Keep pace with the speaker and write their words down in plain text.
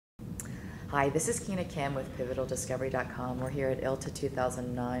Hi, this is Kina Kim with PivotalDiscovery.com. We're here at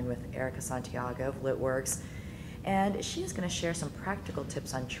ILTA09 with Erika Santiago of LitWorks, and she is going to share some practical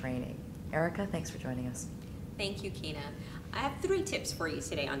tips on training. Erika, thanks for joining us. Thank you, Kina. I have 3 tips for you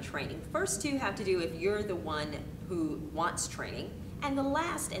today on training. The first 2 have to do if you're the one who wants training, and the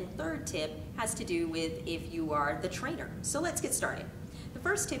last and 3rd tip has to do with if you are the trainer. So let's get started. The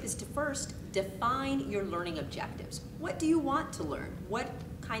first tip is to first define your learning objectives. What do you want to learn? What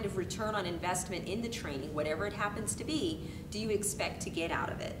kind of return on investment in the training, whatever it happens to be, do you expect to get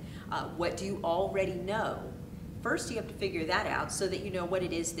out of it? What do you already know? First, you have to figure that out so that you know what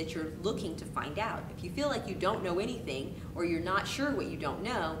it is that you're looking to find out. If you feel like you don't know anything or you're not sure what you don't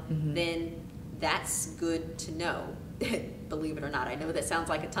know, then that's good to know. Believe it or not, I know that sounds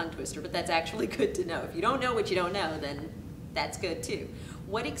like a tongue twister, but that's actually good to know. If you don't know what you don't know, then that's good too.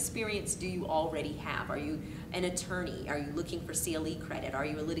 What experience do you already have? Are you an attorney? Are you looking for CLE credit? Are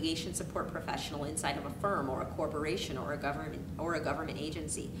you a litigation support professional inside of a firm or a corporation or a government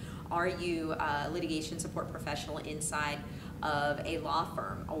agency? Are you a litigation support professional inside of a law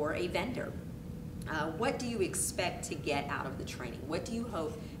firm or a vendor? What do you expect to get out of the training? What do you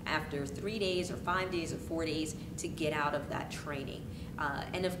hope after 3 days or 5 days or 4 days to get out of that training?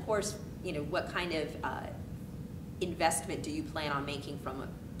 And of course, you know, what kind of investment do you plan on making from a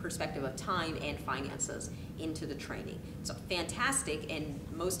perspective of time and finances into the training? It's fantastic, and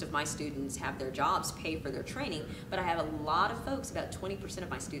most of my students have their jobs pay for their training, but I have a lot of folks, about 20% of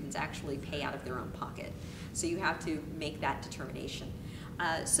my students actually pay out of their own pocket. So you have to make that determination.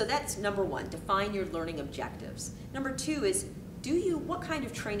 So that's number 1, define your learning objectives. Number 2 is, what kind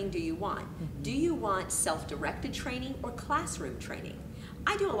of training do you want? Do you want self-directed training or classroom training?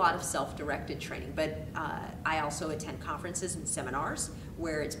 I do a lot of self-directed training, but I also attend conferences and seminars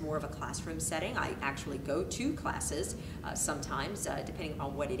where it's more of a classroom setting. I actually go to classes sometimes, depending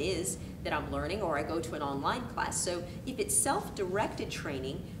on what it is that I'm learning, or I go to an online class. So if it's self-directed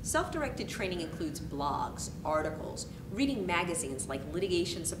training includes blogs, articles, reading magazines like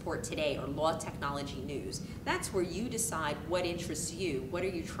Litigation Support Today or Law Technology News. That's where you decide what interests you. What are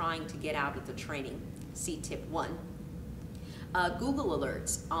you trying to get out of the training? See tip 1. Google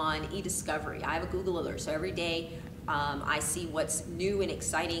alerts on eDiscovery. I have a Google alert, so every day I see what's new and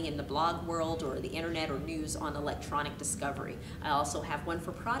exciting in the blog world or the internet or news on electronic discovery. I also have one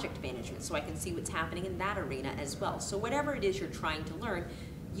for project management, so I can see what's happening in that arena as well. So whatever it is you're trying to learn,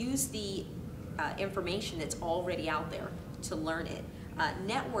 use the information that's already out there to learn it.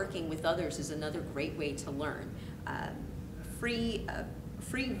 Networking with others is another great way to learn. Free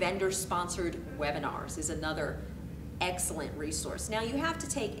vendor-sponsored webinars is another excellent resource. Now, you have to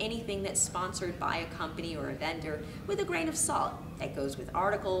take anything that's sponsored by a company or a vendor with a grain of salt. That goes with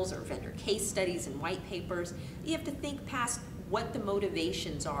articles or vendor case studies and white papers. You have to think past what the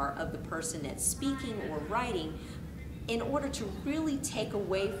motivations are of the person that's speaking or writing in order to really take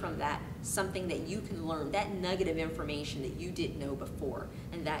away from that something that you can learn, that nugget of information that you didn't know before.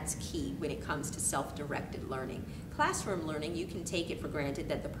 And that's key when it comes to self-directed learning. Classroom learning, you can take it for granted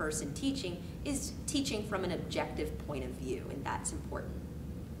that the person teaching is teaching from an objective point of view, and that's important.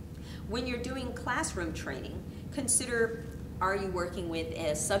 When you're doing classroom training, consider, are you working with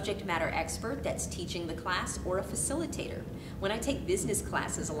a subject matter expert that's teaching the class or a facilitator? When I take business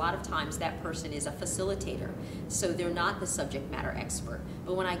classes, a lot of times that person is a facilitator, so they're not the subject matter expert.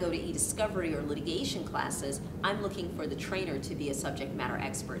 But when I go to eDiscovery or litigation classes, I'm looking for the trainer to be a subject matter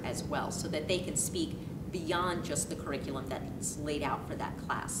expert as well, so that they can speak beyond just the curriculum that's laid out for that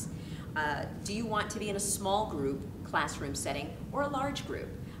class. Do you want to be in a small group classroom setting or a large group?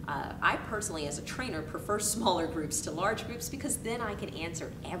 I personally, as a trainer, prefer smaller groups to large groups because then I can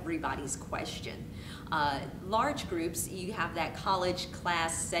answer everybody's question. Large groups, you have that college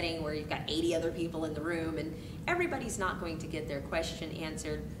class setting where you've got 80 other people in the room and everybody's not going to get their question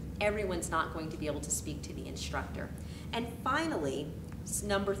answered. Everyone's not going to be able to speak to the instructor. And finally,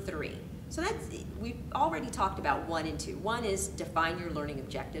 number 3. So we've already talked about 1 and 2. 1 is define your learning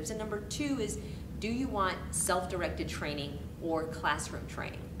objectives, and number 2 is, do you want self-directed training or classroom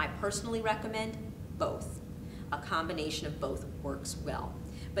training? I personally recommend both. A combination of both works well.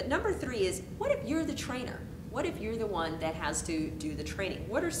 But number 3 is, what if you're the trainer? What if you're the one that has to do the training?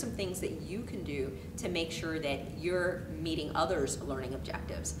 What are some things that you can do to make sure that you're meeting others' learning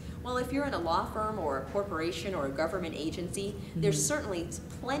objectives? Well, if you're in a law firm or a corporation or a government agency, there's certainly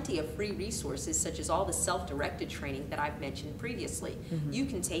plenty of free resources, such as all the self-directed training that I've mentioned previously. You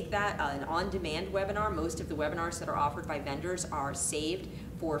can take that, an on-demand webinar. Most of the webinars that are offered by vendors are saved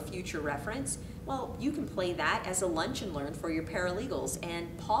for future reference. Well, you can play that as a lunch and learn for your paralegals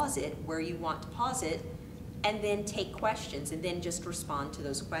and pause it where you want to pause it and then take questions and then just respond to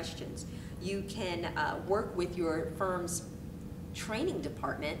those questions. You can work with your firm's training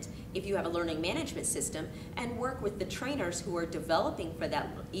department if you have a learning management system and work with the trainers who are developing for that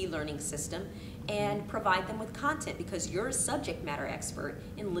e-learning system and provide them with content, because you're a subject matter expert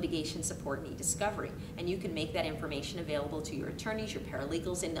in litigation support and e-discovery, and you can make that information available to your attorneys, your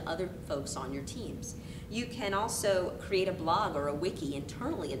paralegals, and the other folks on your teams. You can also create a blog or a wiki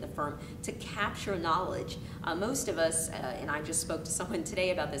internally in the firm to capture knowledge. Most of us, and I just spoke to someone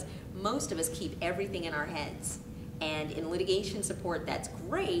today about this, most of us keep everything in our heads. And in litigation support, that's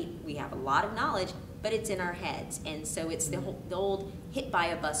great. We have a lot of knowledge, but it's in our heads. And so it's the old hit by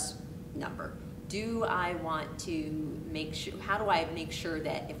a bus number. Do I want to make sure, how do I make sure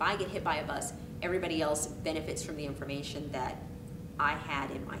that if I get hit by a bus, everybody else benefits from the information that I had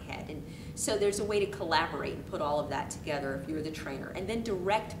in my head? And so there's a way to collaborate and put all of that together if you're the trainer, and then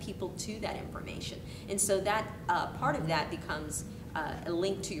direct people to that information. And so that part of that becomes a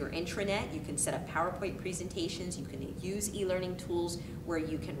link to your intranet. You can set up PowerPoint presentations. You can use e-learning tools where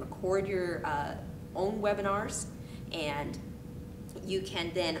you can record your own webinars, and you can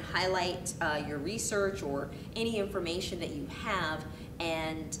then highlight your research or any information that you have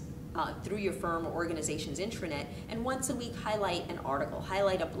and through your firm or organization's intranet, and once a week highlight an article,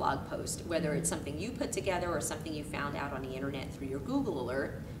 highlight a blog post, whether it's something you put together or something you found out on the internet through your Google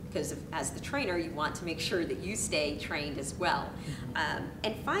alert, because as the trainer you want to make sure that you stay trained as well.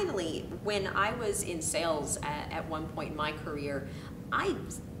 And finally, when I was in sales at one point in my career,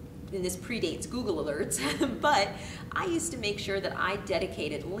 and this predates Google alerts, but I used to make sure that I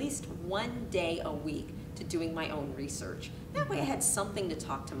dedicated at least one day a week to doing my own research. That way I had something to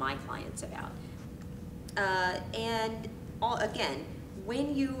talk to my clients about. Again,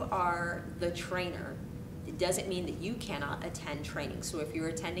 when you are the trainer, it doesn't mean that you cannot attend training. So if you're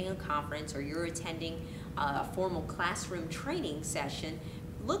attending a conference or you're attending a formal classroom training session,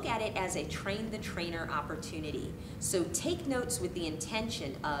 look at it as a train the trainer opportunity. So take notes with the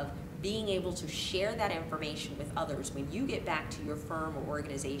intention of being able to share that information with others when you get back to your firm or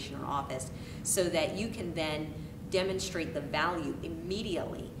organization or office, so that you can then demonstrate the value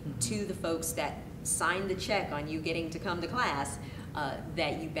immediately to the folks that signed the check on you getting to come to class,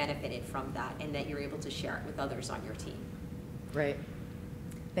 that you benefited from that and that you're able to share it with others on your team. Great.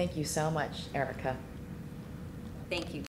 Thank you so much, Erika. Thank you.